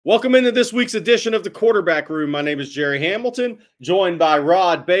Welcome into this week's edition of the Quarterback Room. My name is Jerry Hamilton, joined by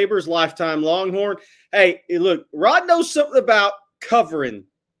Rod Babers, lifetime Longhorn. Hey, look, Rod knows something about covering.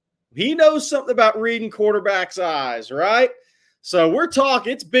 He knows something about reading quarterbacks' eyes, right? So we're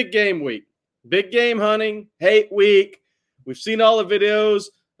talking, it's big game week, big game hunting, hate week. We've seen all the videos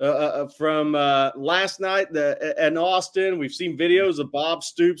from last night in Austin. We've seen videos of Bob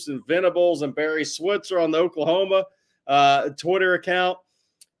Stoops and Venables and Barry Switzer on the Oklahoma Twitter account.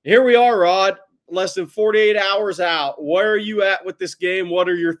 Here we are, Rod, less than 48 hours out. Where are you at with this game? What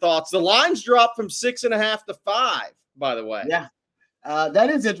are your thoughts? The line's dropped from 6.5 to 5, by the way. Yeah, that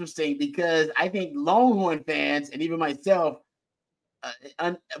is interesting because I think Longhorn fans and even myself,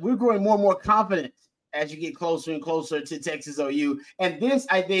 we're growing more and more confident as you get closer and closer to Texas OU. And this,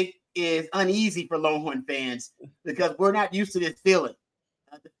 I think, is uneasy for Longhorn fans because we're not used to this feeling.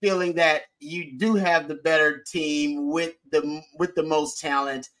 The feeling that you do have the better team with the most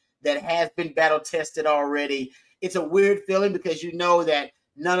talent that has been battle tested already. It's a weird feeling because you know that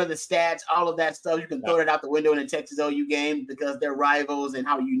none of the stats, all of that stuff, you can throw it out the window in a Texas OU game because they're rivals and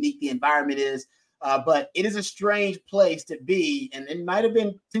how unique the environment is. But it is a strange place to be. And it might have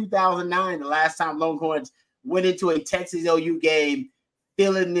been 2009, the last time Longhorns went into a Texas OU game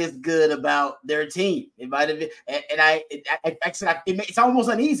feeling this good about their team. It might have been, and it's almost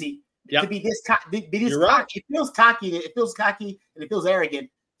uneasy to be this cocky. Right. It feels cocky. It feels cocky, and it feels arrogant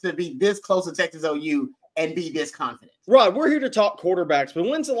to be this close to Texas OU and be this confident. Right, we're here to talk quarterbacks, but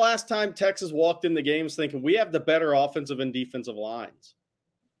when's the last time Texas walked in the games thinking we have the better offensive and defensive lines?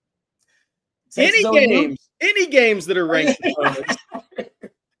 Any games that are ranked.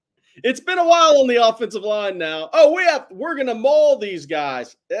 It's been a while on the offensive line now. Oh, we're going to maul these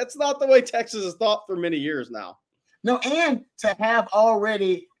guys. That's not the way Texas has thought for many years now. No, and to have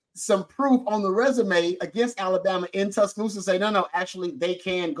already some proof on the resume against Alabama in Tuscaloosa, say, no, actually they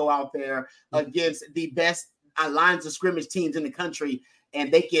can go out there against the best lines of scrimmage teams in the country,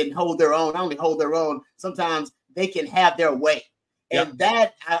 and they can hold their own. Not only hold their own, sometimes they can have their way. And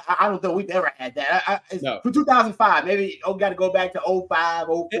that, I don't think we've ever had that. No. For 2005, maybe got to go back to 05,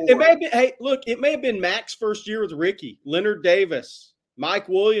 04. It may be, hey, look, it may have been Mac's first year with Ricky, Leonard Davis, Mike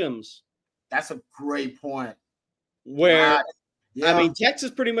Williams. That's a great point. Where, I mean,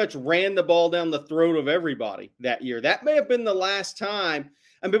 Texas pretty much ran the ball down the throat of everybody that year. That may have been the last time.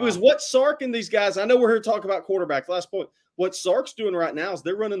 I mean, it was what Sark and these guys, I know we're here to talk about quarterbacks. Last point. What Sark's doing right now is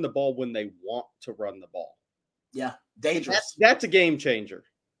they're running the ball when they want to run the ball. Yeah, dangerous. That's a game changer.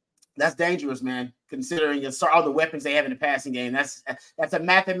 That's dangerous, man, considering all the weapons they have in the passing game. That's a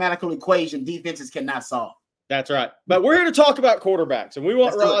mathematical equation defenses cannot solve. That's right. But we're here to talk about quarterbacks, and we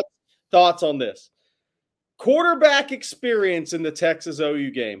want Rod's thoughts on this. Quarterback experience in the Texas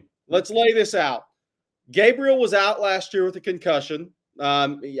OU game. Let's lay this out. Gabriel was out last year with a concussion.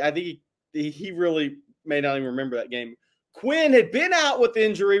 I think he really may not even remember that game. Quinn had been out with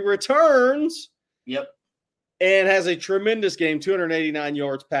injury, returns. Yep. And has a tremendous game, 289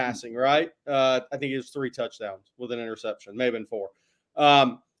 yards passing, right? I think it was 3 touchdowns with an interception, maybe been 4.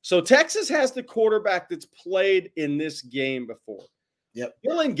 So Texas has the quarterback that's played in this game before. Yep.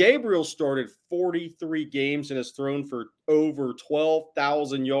 Dillon Gabriel started 43 games and has thrown for over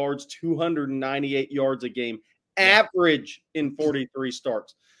 12,000 yards, 298 yards a game, average in 43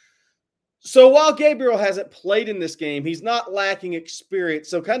 starts. So while Gabriel hasn't played in this game, he's not lacking experience.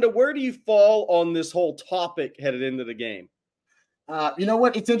 So kind of where do you fall on this whole topic headed into the game? You know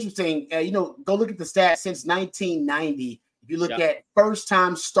what? It's interesting. Go look at the stats since 1990. If you look at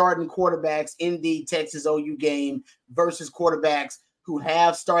first-time starting quarterbacks in the Texas OU game versus quarterbacks who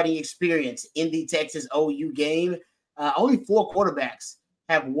have starting experience in the Texas OU game, only 4 quarterbacks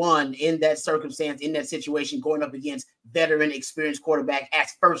have won in that circumstance, in that situation, going up against veteran, experienced quarterback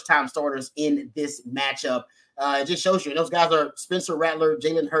as first-time starters in this matchup. It just shows you. Those guys are Spencer Rattler,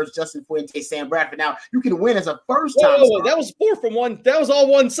 Jalen Hurts, Justin Fuente, Sam Bradford. Now, you can win as a first-time starter. That was 4 from 1. That was all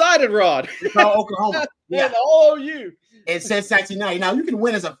one-sided, Rod. It's all Oklahoma. Yeah, all OU. And since 1990. Now, you can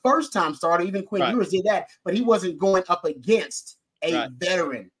win as a first-time starter. Even Quinn Ewers did that, but he wasn't going up against a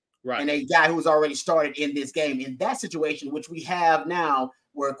veteran and a guy who's already started in this game. In that situation, which we have now,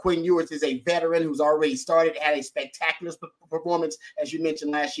 where Quinn Ewers is a veteran who's already started, had a spectacular performance, as you mentioned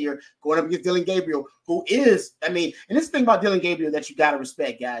last year, going up against Dillon Gabriel, who is, and this thing about Dillon Gabriel that you got to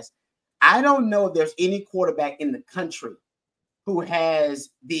respect, guys. I don't know if there's any quarterback in the country who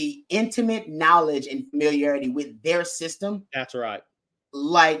has the intimate knowledge and familiarity with their system. That's right.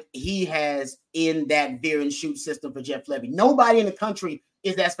 Like he has in that veer and shoot system for Jeff Levy. Nobody in the country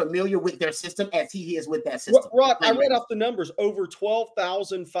is as familiar with their system as he is with that system. Rod, I read off the numbers. Over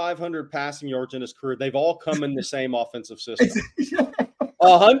 12,500 passing yards in his career. They've all come in the same offensive system.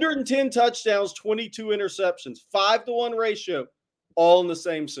 110 touchdowns, 22 interceptions, 5-to-1 ratio, all in the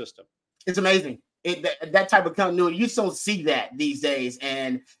same system. It's amazing. That type of continuity, you just don't see that these days.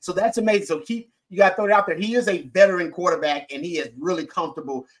 And so that's amazing. So you got to throw it out there. He is a veteran quarterback, and he is really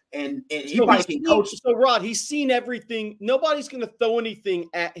comfortable. And he probably can coach. So, Rod, he's seen everything. Nobody's going to throw anything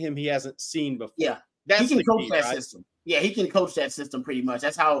at him he hasn't seen before. Yeah. That's he can coach key, that right? system. Yeah, he can coach that system pretty much.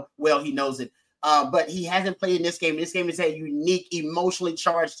 That's how well he knows it. But he hasn't played in this game. This game is a unique, emotionally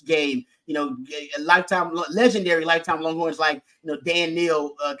charged game. You know, legendary lifetime Longhorns like Dan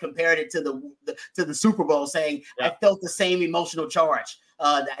Neal compared it to the Super Bowl, saying I felt the same emotional charge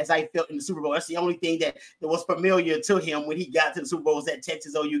as I felt in the Super Bowl. That's the only thing that was familiar to him when he got to the Super Bowl was that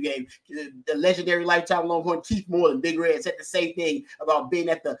Texas OU game. The legendary lifetime Longhorn Keith Moore, the Big Red, said the same thing about being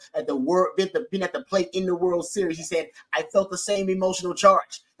at the plate in the World Series. He said, I felt the same emotional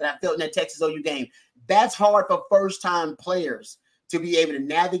charge that I felt in that Texas OU game. That's hard for first-time players to be able to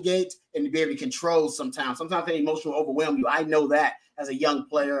navigate and to be able to control sometimes. Sometimes that emotion will overwhelm you. I know that as a young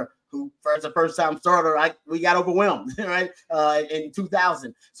player who, as a first-time starter, we got overwhelmed, right, in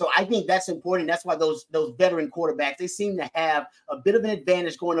 2000. So I think that's important. That's why those veteran quarterbacks, they seem to have a bit of an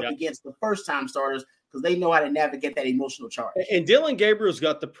advantage going up against the first-time starters because they know how to navigate that emotional charge. And Dillon Gabriel's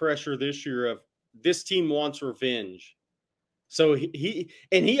got the pressure this year of this team wants revenge. So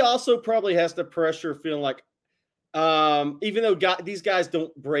he also probably has the pressure of feeling like, even though these guys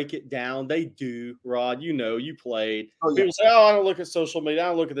don't break it down, they do, Rod. You played. People say, I don't look at social media. I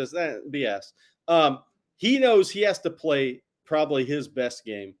don't look at this. That BS. He knows he has to play probably his best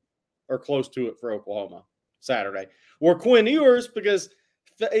game or close to it for Oklahoma Saturday. Or Quinn Ewers, because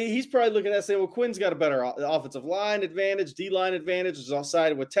he's probably looking at that and saying, well, Quinn's got a better offensive line advantage, D-line advantage. Is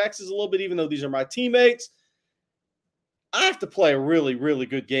sided with Texas a little bit, even though these are my teammates. I have to play a really, really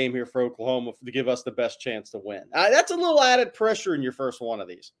good game here for Oklahoma to give us the best chance to win. That's a little added pressure in your first one of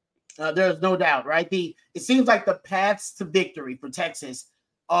these. There's no doubt, right? It seems like the paths to victory for Texas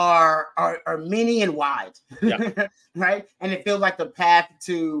are many and wide, right? And it feels like the path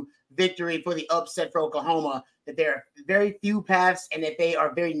to victory for the upset for Oklahoma, that there are very few paths and that they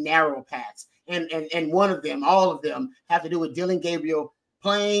are very narrow paths. And one of them, all of them, have to do with Dillon Gabriel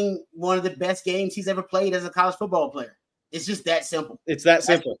playing one of the best games he's ever played as a college football player. It's just that simple. It's that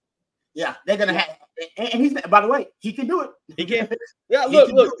simple. Yeah, they're gonna have, and he's, by the way, he can do it. He can. Yeah,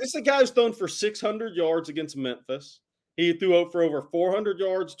 look. This is a guy who's thrown for 600 yards against Memphis. He threw out for over 400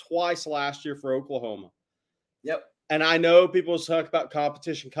 yards twice last year for Oklahoma. Yep. And I know people talk about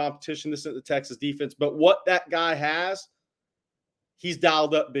competition. This isn't the Texas defense, but what that guy has, he's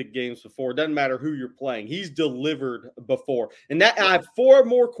dialed up big games before. It doesn't matter who you're playing. He's delivered before. And I have 4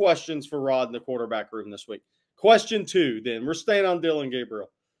 more questions for Rod in the quarterback room this week. Question 2, then. We're staying on Dillon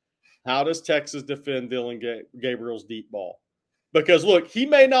Gabriel. How does Texas defend Dillon Gabriel's deep ball? Because, look, he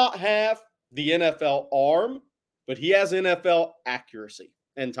may not have the NFL arm, but he has NFL accuracy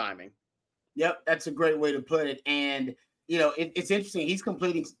and timing. Yep, that's a great way to put it. And, it's interesting. He's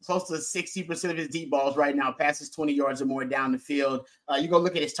completing close to 60% of his deep balls right now, passes 20 yards or more down the field. You go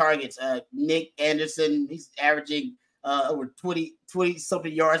look at his targets. Nick Anderson, he's averaging over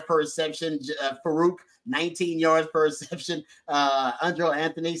 20-something yards per reception. Farouk, 19 yards per reception. Andrew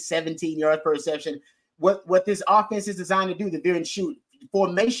Anthony, 17 yards per reception. What this offense is designed to do, the veer and shoot,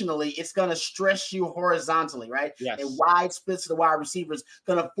 formationally, it's going to stress you horizontally, right? Yes. And wide splits to the wide receivers,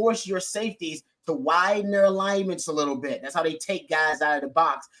 going to force your safeties to widen their alignments a little bit. That's how they take guys out of the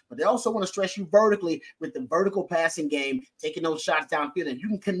box. But they also want to stress you vertically with the vertical passing game, taking those shots downfield. And you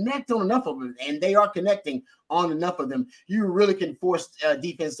can connect on enough of them, and they are connecting on enough of them. You really can force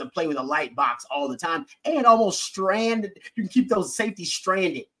defense to play with a light box all the time and almost stranded. You can keep those safeties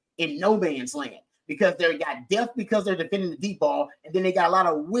stranded in no man's land because they got depth because they're defending the deep ball, and then they got a lot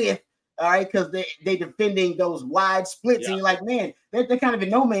of width. All right, because they defending those wide splits, and you're like, man, they're kind of in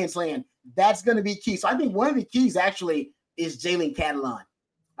no man's land. That's going to be key. So I think one of the keys actually is Jalen Catalon.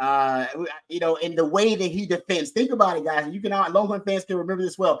 In the way that he defends. Think about it, guys. You can, Longhorn fans can remember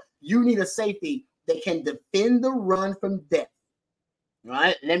this well. You need a safety that can defend the run from depth.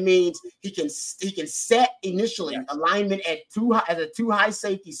 Right, and that means he can set initially alignment at a too high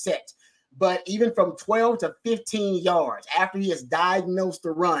safety set. But even from 12 to 15 yards after he has diagnosed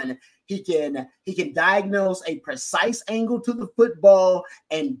the run, he can diagnose a precise angle to the football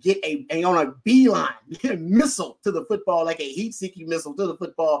and get on a beeline missile to the football, like a heat-seeking missile to the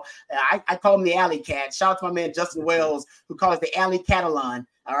football. I call him the alley cat. Shout out to my man Justin Wells, who calls it the alley catalan.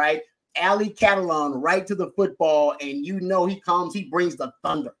 All right, alley catalan right to the football, and he brings the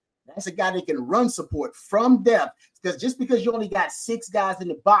thunder. That's a guy that can run support from depth. Because just because you only got 6 guys in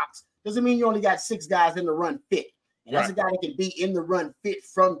the box doesn't mean you only got 6 guys in the run fit. And that's a guy that can be in the run, fit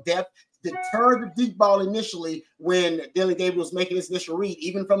from depth, deter the deep ball initially when Dillon Gabriel's making his initial read,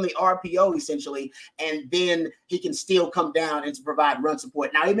 even from the RPO essentially, and then he can still come down and to provide run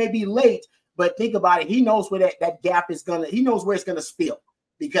support. Now, it may be late, but think about it. He knows where that gap is he knows where it's going to spill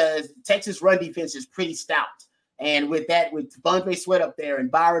because Texas run defense is pretty stout. And with Devontae Sweat up there and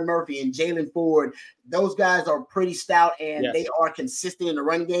Byron Murphy and Jalen Ford, those guys are pretty stout and they are consistent in the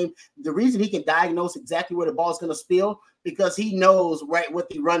run game. The reason he can diagnose exactly where the ball is going to spill because he knows what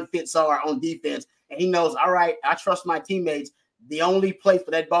the run fits are on defense. And he knows, all right, I trust my teammates. The only place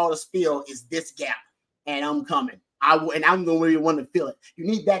for that ball to spill is this gap, and I'm coming. I'm going to really want to feel it. You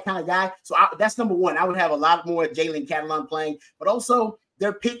need that kind of guy. So that's number one. I would have a lot more Jalen Catalon playing, but also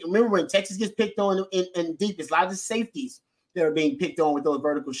remember when Texas gets picked on in deep, it's a lot of the safeties that are being picked on with those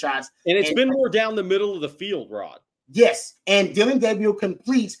vertical shots. And it's been more down the middle of the field, Rod. Yes. And Dillon Gabriel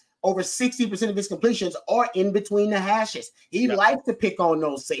completes over 60% of his completions are in between the hashes. He likes to pick on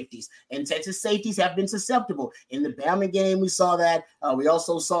those safeties, and Texas safeties have been susceptible. In the Bama game, we saw that. We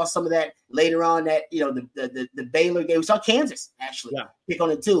also saw some of that later on that, the Baylor game. We saw Kansas actually pick on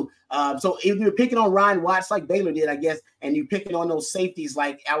it too. So if you're picking on Ryan Watts like Baylor did, I guess, and you're picking on those safeties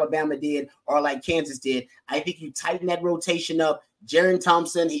like Alabama did or like Kansas did, I think you tighten that rotation up. Jaron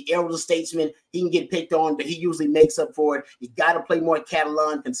Thompson, he elder statesman, he can get picked on, but he usually makes up for it. You got to play more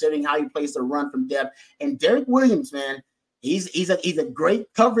Catalan considering how he plays the run from depth. And Derek Williams, man, he's a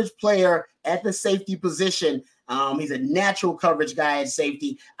great coverage player at the safety position. He's a natural coverage guy at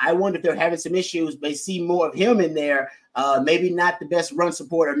safety. I wonder if they're having some issues. They see more of him in there. Maybe not the best run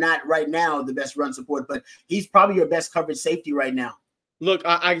support, or not right now the best run support, but he's probably your best coverage safety right now. Look,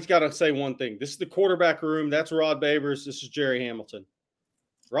 I just got to say one thing. This is the quarterback room. That's Rod Babers. This is Jerry Hamilton.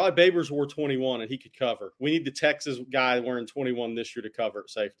 Rod Babers wore 21, and he could cover. We need the Texas guy wearing 21 this year to cover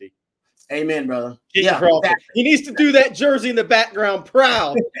at safety. Amen, brother. Exactly. He needs to do that jersey in the background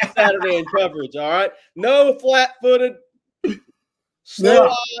proud Saturday in coverage, all right? No flat-footed,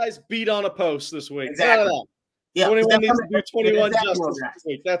 slow eyes, beat on a post this week. Exactly. None of that. Yeah, 21 needs to do 21 justice this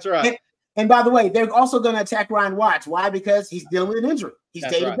week. That's right. And by the way, they're also going to attack Ryan Watts. Why? Because he's dealing with an injury. He's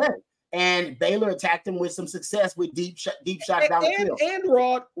day to day. And Baylor attacked him with some success with deep shots down the field. And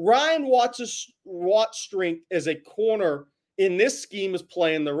Rod, Ryan Watts' strength as a corner in this scheme is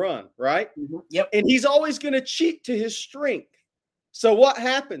playing the run, right? Mm-hmm. Yep. And he's always going to cheat to his strength. So what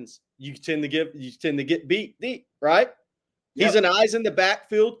happens? You tend to get beat deep, right? Yep. He's an eyes in the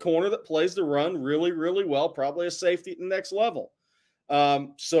backfield corner that plays the run really, really well, probably a safety at the next level.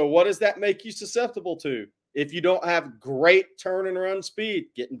 So what does that make you susceptible to? If you don't have great turn and run speed,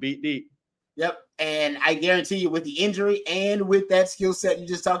 getting beat deep. Yep. And I guarantee you with the injury and with that skill set you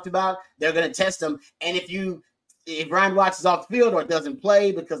just talked about, they're going to test him. And if Ryan Watts is off the field or doesn't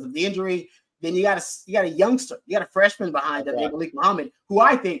play because of the injury, then you got a youngster, you got a freshman behind him, Malik Muhammad, who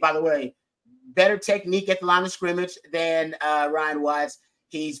I think, by the way, better technique at the line of scrimmage than Ryan Watts.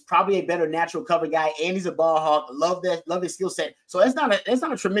 He's probably a better natural cover guy, and he's a ball hawk. Love his skill set. So that's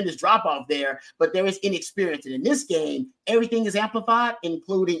not a tremendous drop off there, but there is inexperience. And in this game, everything is amplified,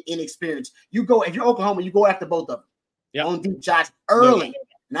 including inexperience. If you're Oklahoma, you go after both of them on deep shots early.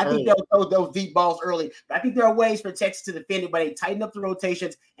 And I think they'll throw those deep balls early. But I think there are ways for Texas to defend it, but they tighten up the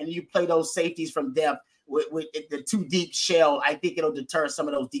rotations and you play those safeties from depth. With the too deep shell, I think it'll deter some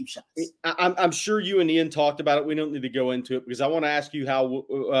of those deep shots. I'm sure you and Ian talked about it. We don't need to go into it because I want to ask you how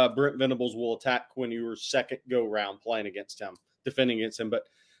Brent Venables will attack Quinn Ewers' second go-round playing against him, defending against him. But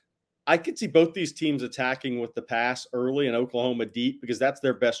I could see both these teams attacking with the pass early and Oklahoma deep because that's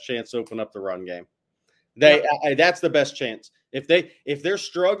their best chance to open up the run game. That's the best chance. If they're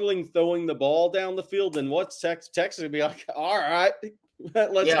struggling throwing the ball down the field, then what's Texas would be like, all right,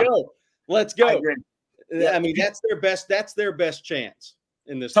 let's go. I mean, that's their best chance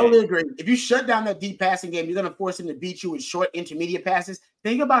in this Totally game. agree. If you shut down that deep passing game, you're going to force him to beat you with short intermediate passes.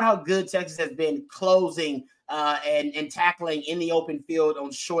 Think about how good Texas has been closing and tackling in the open field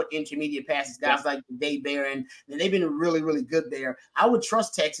on short intermediate passes. Guys like Dave Barron, they've been really, really good there. I would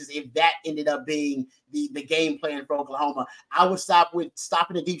trust Texas if that ended up being the game plan for Oklahoma. I would stop with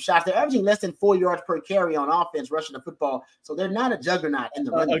stopping the deep shots. They're averaging less than 4 yards per carry on offense rushing the football, so they're not a juggernaut in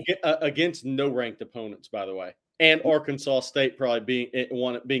the run against no ranked opponents, by the way. And Arkansas State probably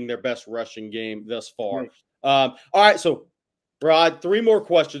being their best rushing game thus far. All right, so Rod, 3 more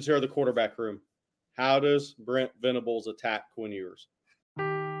questions here at the quarterback room. How does Brent Venables attack Quinn Ewers?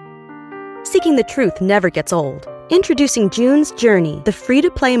 Seeking the truth never gets old. Introducing June's Journey, the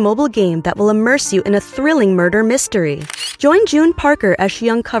free-to-play mobile game that will immerse you in a thrilling murder mystery. Join June Parker as she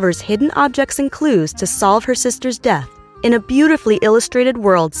uncovers hidden objects and clues to solve her sister's death in a beautifully illustrated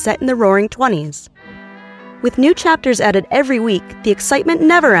world set in the Roaring '20s. With new chapters added every week, the excitement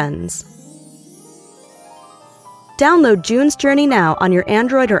never ends. Download June's Journey now on your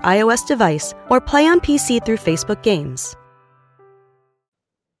Android or iOS device, or play on PC through Facebook Games.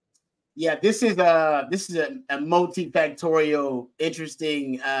 Yeah, this is a multifactorial,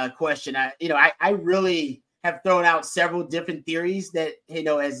 interesting question. I really have thrown out several different theories that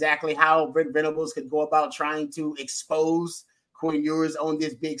exactly how Brent Venables could go about trying to expose Quinn Ewers on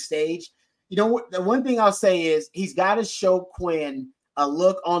this big stage. The one thing I'll say is he's got to show Quinn a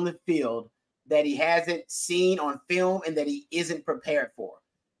look on the field that he hasn't seen on film and that he isn't prepared for.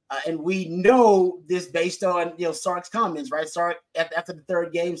 And we know this based on, Sark's comments, right? Sark, after the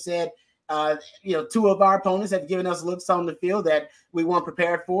third game, said, two of our opponents have given us looks on the field that we weren't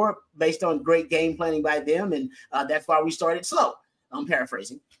prepared for based on great game planning by them. And that's why we started slow. I'm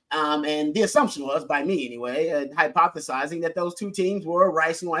paraphrasing. And the assumption was, by me anyway, hypothesizing that those two teams were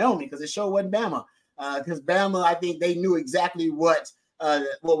Rice and Wyoming, because it sure wasn't Bama. Because Bama, I think they knew exactly what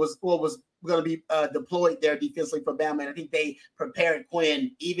was going to be deployed there defensively for Bama. And I think they prepared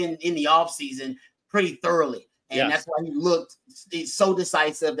Quinn, even in the offseason, pretty thoroughly. And that's why he looked so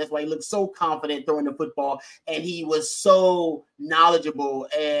decisive. That's why he looked so confident throwing the football. And he was so knowledgeable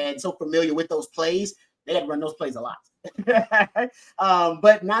and so familiar with those plays. They had to run those plays a lot.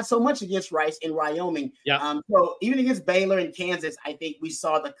 But not so much against Rice and Wyoming. So even against Baylor and Kansas, I think we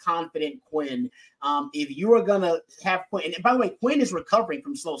saw the confident Quinn. If you are going to have Quinn, and by the way, Quinn is recovering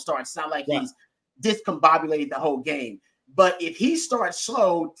from slow starts. It's not like he's discombobulated the whole game. But if he starts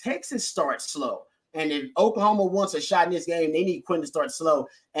slow, Texas starts slow. And if Oklahoma wants a shot in this game, they need Quinn to start slow.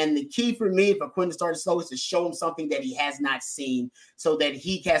 And the key for me for Quinn to start slow is to show him something that he has not seen, so that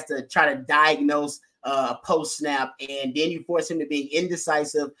he has to try to diagnose a post snap. And then you force him to being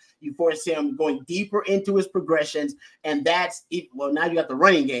indecisive. You force him going deeper into his progressions. And that's it. Well, now you got the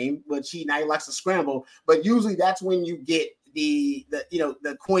running game, which he likes to scramble. But usually that's when you get the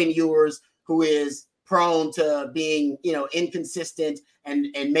Quinn Ewers, who is prone to being, inconsistent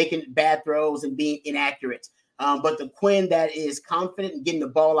and making bad throws and being inaccurate. But the Quinn that is confident and getting the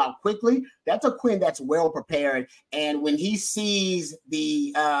ball out quickly, that's a Quinn that's well prepared. And when he sees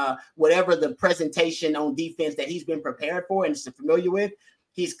the whatever the presentation on defense that he's been prepared for and is familiar with,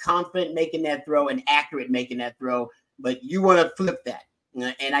 he's confident making that throw and accurate making that throw. But you want to flip that.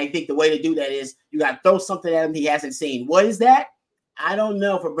 And I think the way to do that is you got to throw something at him he hasn't seen. What is that? I don't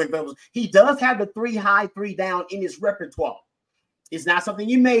know for Brent Venables. He does have the 3 high, 3 down in his repertoire. It's not something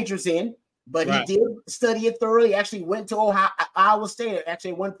he majors in, but he did study it thoroughly. Actually went to Iowa State,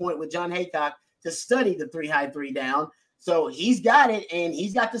 actually at one point with John Haycock, to study the 3 high, 3 down. So he's got it, and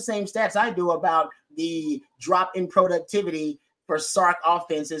he's got the same stats I do about the drop in productivity for Sark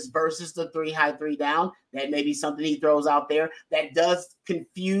offenses versus the 3 high, 3 down. That may be something he throws out there that does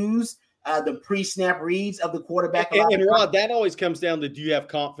confuse the pre-snap reads of the quarterback. And Rod, that always comes down to, do you have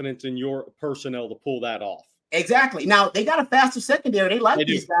confidence in your personnel to pull that off? Exactly. Now, they got a faster secondary. They like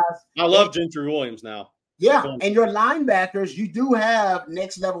these guys. I love Gentry Williams now. Yeah, and your linebackers, you do have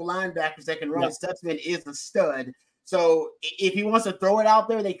next-level linebackers that can run. Stutzman is a stud. So if he wants to throw it out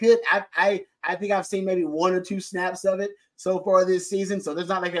there, they could. I think I've seen maybe 1 or 2 snaps of it so far this season. So there's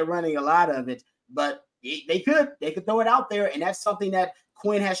not like they're running a lot of it. But they could throw it out there, and that's something that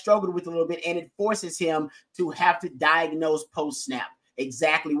Quinn has struggled with a little bit, and it forces him to have to diagnose post-snap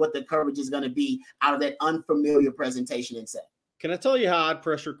exactly what the coverage is going to be out of that unfamiliar presentation and set. Can I tell you how I'd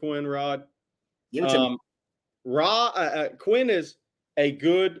pressure Quinn, Rod? Give it to me. Quinn is a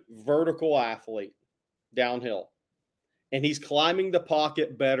good vertical athlete downhill, and he's climbing the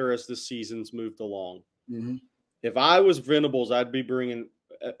pocket better as the season's moved along. Mm-hmm. If I was Venables, I'd be bringing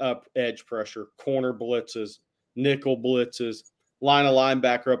up edge pressure, corner blitzes, nickel blitzes, line a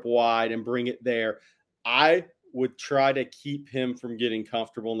linebacker up wide and bring it there. I would try to keep him from getting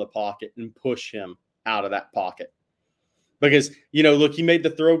comfortable in the pocket and push him out of that pocket. Because, look, he made the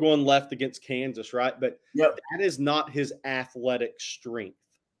throw going left against Kansas, right? But that is not his athletic strength.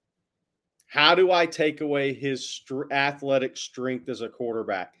 How do I take away his athletic strength as a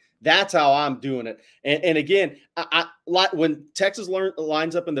quarterback? That's how I'm doing it. And again, I like when Texas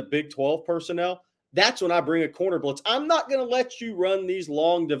lines up in the Big 12 personnel, that's when I bring a corner blitz. I'm not going to let you run these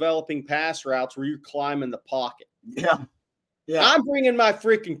long developing pass routes where you're climbing the pocket. Yeah. I'm bringing my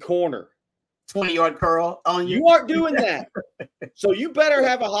freaking corner. 20-yard curl on you. You aren't doing that. So you better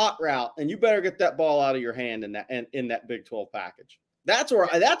have a hot route, and you better get that ball out of your hand in that Big 12 package. That's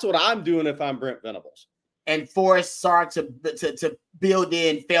what I'm doing if I'm Brent Venables. and force Sark to build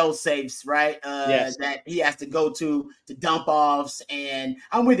in fail safes, right? Yes. That he has to go to dump offs, and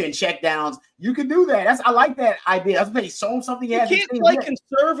I'm with you in check downs. You can do that. I like that idea. I was saying, show him something. You can't play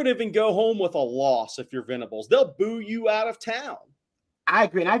conservative and go home with a loss if you're Venables. They'll boo you out of town. I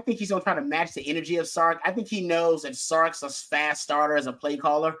agree, and I think he's going to try to match the energy of Sark. I think he knows that Sark's a fast starter as a play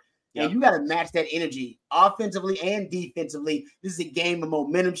caller. Yep. And you got to match that energy offensively and defensively. This is a game of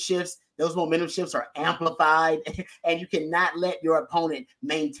momentum shifts. Those momentum shifts are amplified, and you cannot let your opponent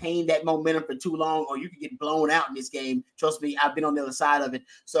maintain that momentum for too long, or you can get blown out in this game. Trust me, I've been on the other side of it.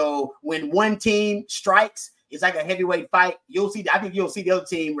 So when one team strikes, it's like a heavyweight fight. I think you'll see the other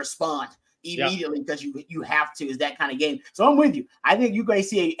team respond immediately because you have to. Is that kind of game. So I'm with you. I think you're going to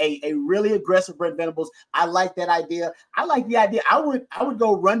see a really aggressive Brent Venables. I like that idea. I like the idea. I would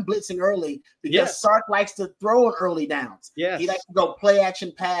go run blitzing early because Sark likes to throw on early downs. Yes. He likes to go play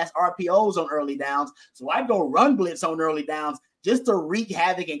action pass RPOs on early downs. So I'd go run blitz on early downs just to wreak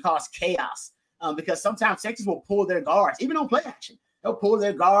havoc and cause chaos. Because sometimes Texas will pull their guards, even on play action. They'll pull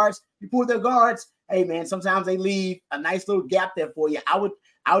their guards. You pull their guards. Hey man, sometimes they leave a nice little gap there for you. I would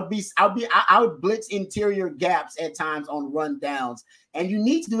blitz interior gaps at times on run downs. And you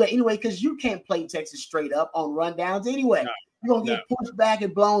need to do that anyway, because you can't play Texas straight up on run downs anyway. No, you're going to get pushed back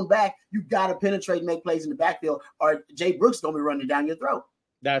and blown back. You got to penetrate and make plays in the backfield, or Jay Brooks is going to be running down your throat.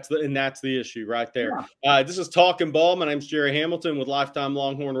 That's the issue right there. Yeah. This is Talking Ball. My name's Jerry Hamilton with lifetime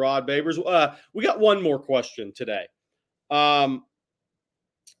Longhorn Rod Babers. We got one more question today.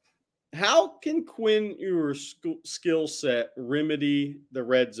 How can Quinn Ewers' skill set remedy the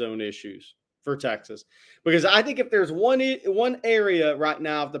red zone issues for Texas? Because I think if there's one area right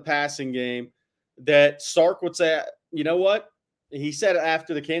now of the passing game that Sark would say, you know what? He said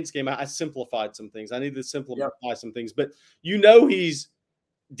after the Kansas game, I simplified some things. I need to simplify some things. But he's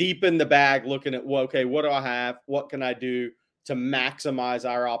deep in the bag looking at, what do I have? What can I do to maximize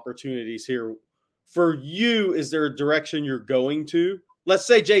our opportunities here? For you, is there a direction you're going to? Let's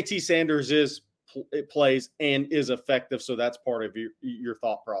say JT Sanders plays and is effective, so that's part of your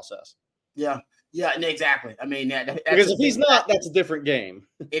thought process. Yeah, exactly. I mean, because if he's not, that's a different game.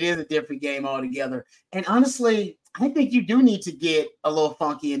 It is a different game altogether. And honestly, I think you do need to get a little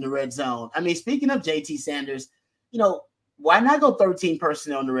funky in the red zone. I mean, speaking of JT Sanders, why not go 13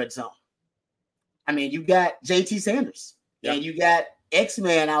 personnel in the red zone? I mean, you got JT Sanders and you got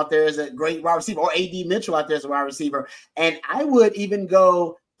X-Man out there as a great wide receiver, or AD Mitchell out there as a wide receiver. And I would even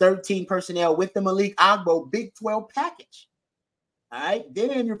go 13 personnel with the Malik Agbo Big 12 package. All right.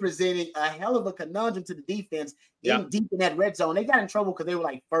 Then you're presenting a hell of a conundrum to the defense deep in that red zone. They got in trouble because they were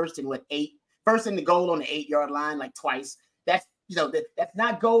like first in the goal on the 8-yard line, like twice. That's that's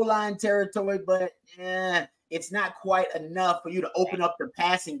not goal line territory, but it's not quite enough for you to open up the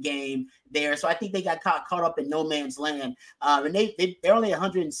passing game there. So I think they got caught up in no man's land. And they're only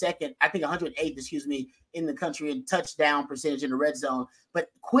 102nd, I think 108th, in the country in touchdown percentage in the red zone. But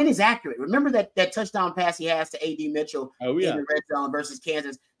Quinn is accurate. Remember that touchdown pass he has to AD Mitchell in the red zone versus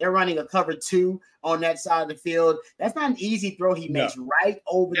Kansas. They're running a cover 2 on that side of the field. That's not an easy throw he makes right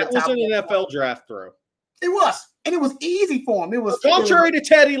over the top. That was an NFL draft throw. It was. And it was easy for him. It was contrary to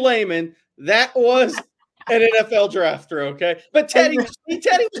Teddy Lehman, that was an NFL draft throw, okay? But Teddy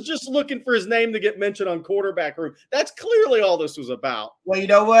was just looking for his name to get mentioned on Quarterback Room. That's clearly all this was about. Well, you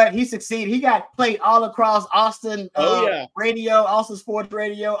know what? He succeeded. He got played all across Austin radio, Austin Sports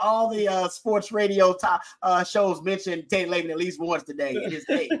Radio, all the sports radio top shows mentioned Teddy Lehman at least once today in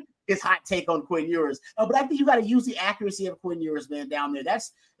his hot take on Quinn Ewers. But I think you got to use the accuracy of Quinn Ewers, man, down there.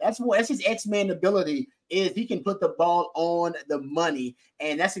 That's his X-Man ability, is he can put the ball on the money,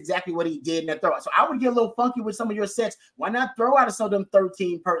 and that's exactly what he did in that throw. So I would get a little funky with some of your sets. Why not throw out of some of them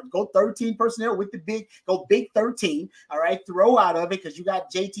 13 personnel with the big 13, all right? Throw out of it because you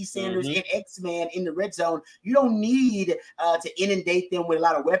got JT Sanders and X-Man in the red zone. You don't need to inundate them with a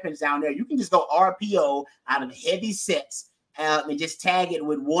lot of weapons down there. You can just go RPO out of heavy sets. And just tag it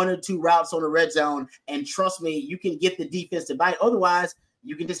with 1 or 2 routes on the red zone. And trust me, you can get the defense to bite. Otherwise,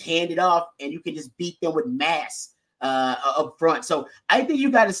 you can just hand it off and you can just beat them with mass up front. So I think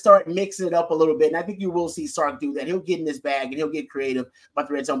you got to start mixing it up a little bit. And I think you will see Sark do that. He'll get in his bag and he'll get creative about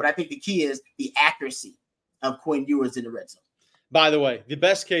the red zone. But I think the key is the accuracy of Quinn Ewers in the red zone. By the way, the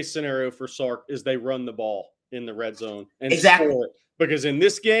best case scenario for Sark is they run the ball in the red zone and score it. Because in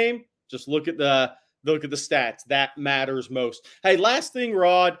this game, just look at the stats. That matters most. Hey, last thing,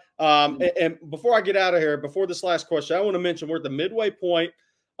 Rod, and before I get out of here, before this last question, I want to mention we're at the midway point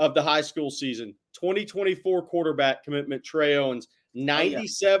of the high school season. 2024 quarterback commitment, Trey Owens,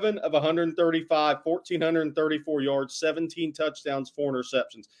 97 of 135, 1,434 yards, 17 touchdowns, 4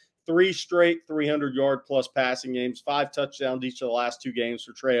 interceptions. 3 straight 300-yard-plus passing games, 5 touchdowns each of the last 2 games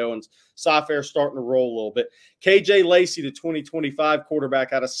for Trey Owens. Cy-Fair starting to roll a little bit. KJ Lacey, the 2025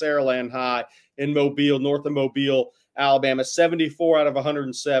 quarterback out of Saraland High in Mobile, north of Mobile, Alabama, 74 out of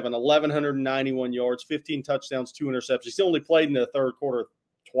 107, 1,191 yards, 15 touchdowns, 2 interceptions. He's only played in the third quarter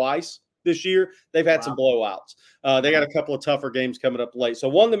twice this year. They've had some blowouts. They got a couple of tougher games coming up late. So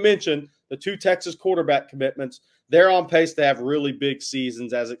one to mention, the 2 Texas quarterback commitments, they're on pace to have really big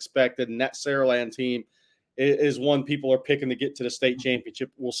seasons as expected, and that Saraland team is one people are picking to get to the state championship.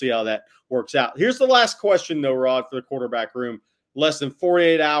 We'll see how that works out. Here's the last question, though, Rod, for the quarterback room. Less than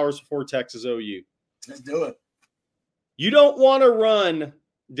 48 hours before Texas OU. Let's do it. You don't want to run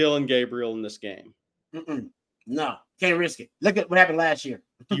Dillon Gabriel in this game. No, can't risk it. Look at what happened last year.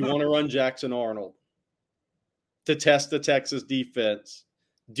 You want to run Jackson Arnold to test the Texas defense.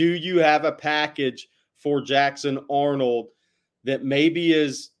 Do you have a package for Jackson Arnold that maybe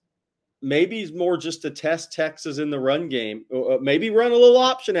is more just to test Texas in the run game? Maybe run a little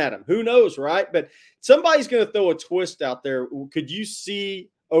option at him. Who knows, right? But somebody's going to throw a twist out there. Could you see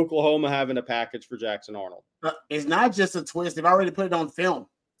Oklahoma having a package for Jackson Arnold? It's not just a twist. They've already put it on film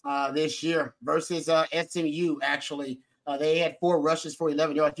this year versus SMU, actually. They had 4 rushes for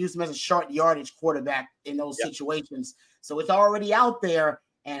 11 yards. Used him as a short yardage quarterback in those situations. So it's already out there.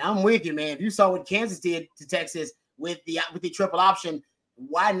 And I'm with you, man. If you saw what Kansas did to Texas with the triple option,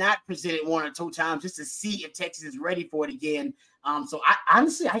 why not present it 1 or 2 times just to see if Texas is ready for it again? So I'm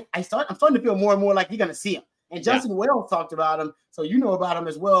starting to feel more and more like you're going to see him. And Justin Wells talked about him, so you know about him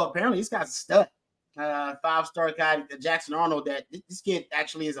as well. Apparently, this guy's a stud. 5-star guy, Jackson Arnold. That this kid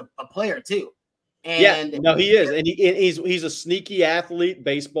actually is a player too. And he is, and he's a sneaky athlete,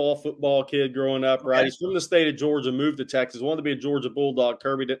 baseball, football kid growing up. Right, he's from the state of Georgia, moved to Texas, wanted to be a Georgia Bulldog.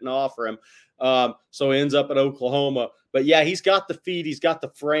 Kirby didn't offer him, so he ends up at Oklahoma. But yeah, he's got the feet, he's got the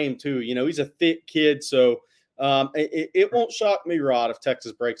frame too. You know, he's a thick kid, so it won't shock me, Rod, if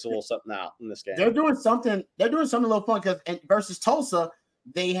Texas breaks a little something out in this game. They're doing something a little fun because versus Tulsa,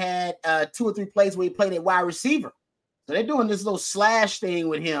 they had 2 or 3 plays where he played a wide receiver. So they're doing this little slash thing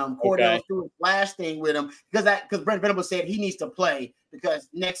with him. Cordell's doing a slash thing with him because Brent Venables said he needs to play because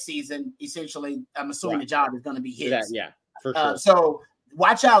next season, essentially, I'm assuming the job is going to be his. For sure. So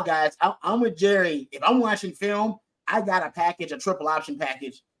watch out, guys. I'm with Jerry. If I'm watching film, I got a triple option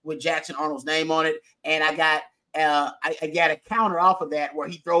package with Jackson Arnold's name on it, and I got a counter off of that where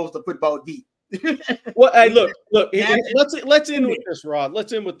he throws the football deep. Well, hey, look. Let's end with this, Rod.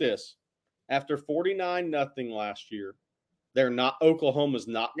 Let's end with this. After 49-0 last year, Oklahoma's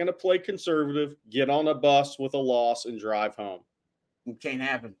not going to play conservative, get on a bus with a loss, and drive home. It can't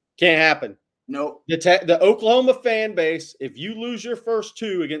happen. Can't happen. Nope. The Oklahoma fan base, if you lose your first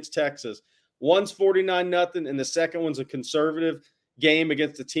 2 against Texas, one's 49-0 and the second one's a conservative game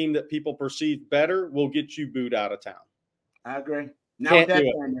against a team that people perceive better, will get you booed out of town. I agree. Can't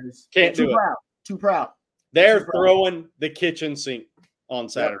do it. Too proud. They're throwing the kitchen sink on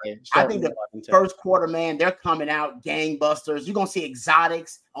Saturday. I think the first quarter, man, they're coming out gangbusters. You're going to see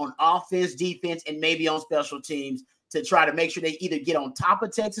exotics on offense, defense, and maybe on special teams to try to make sure they either get on top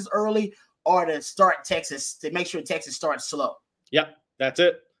of Texas early or to make sure Texas starts slow. Yep, that's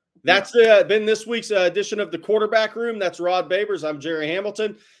it. That's been this week's edition of the Quarterback Room. That's Rod Babers. I'm Jerry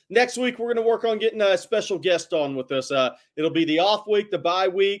Hamilton. Next week, we're going to work on getting a special guest on with us. It'll be the off week, the bye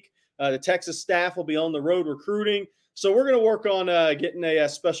week. The Texas staff will be on the road recruiting. So we're going to work on getting a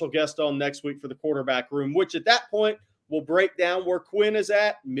special guest on next week for the Quarterback Room, which at that point will break down where Quinn is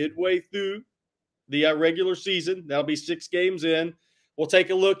at midway through the regular season. That'll be 6 games in. We'll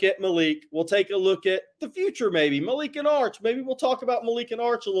take a look at Malik. We'll take a look at the future, maybe. Malik and Arch. Maybe we'll talk about Malik and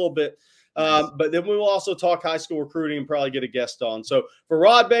Arch a little bit. But then we will also talk high school recruiting and probably get a guest on. So for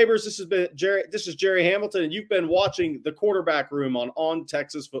Rod Babers, this is Jerry Hamilton, and you've been watching the Quarterback Room on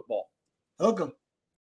Texas Football. Welcome.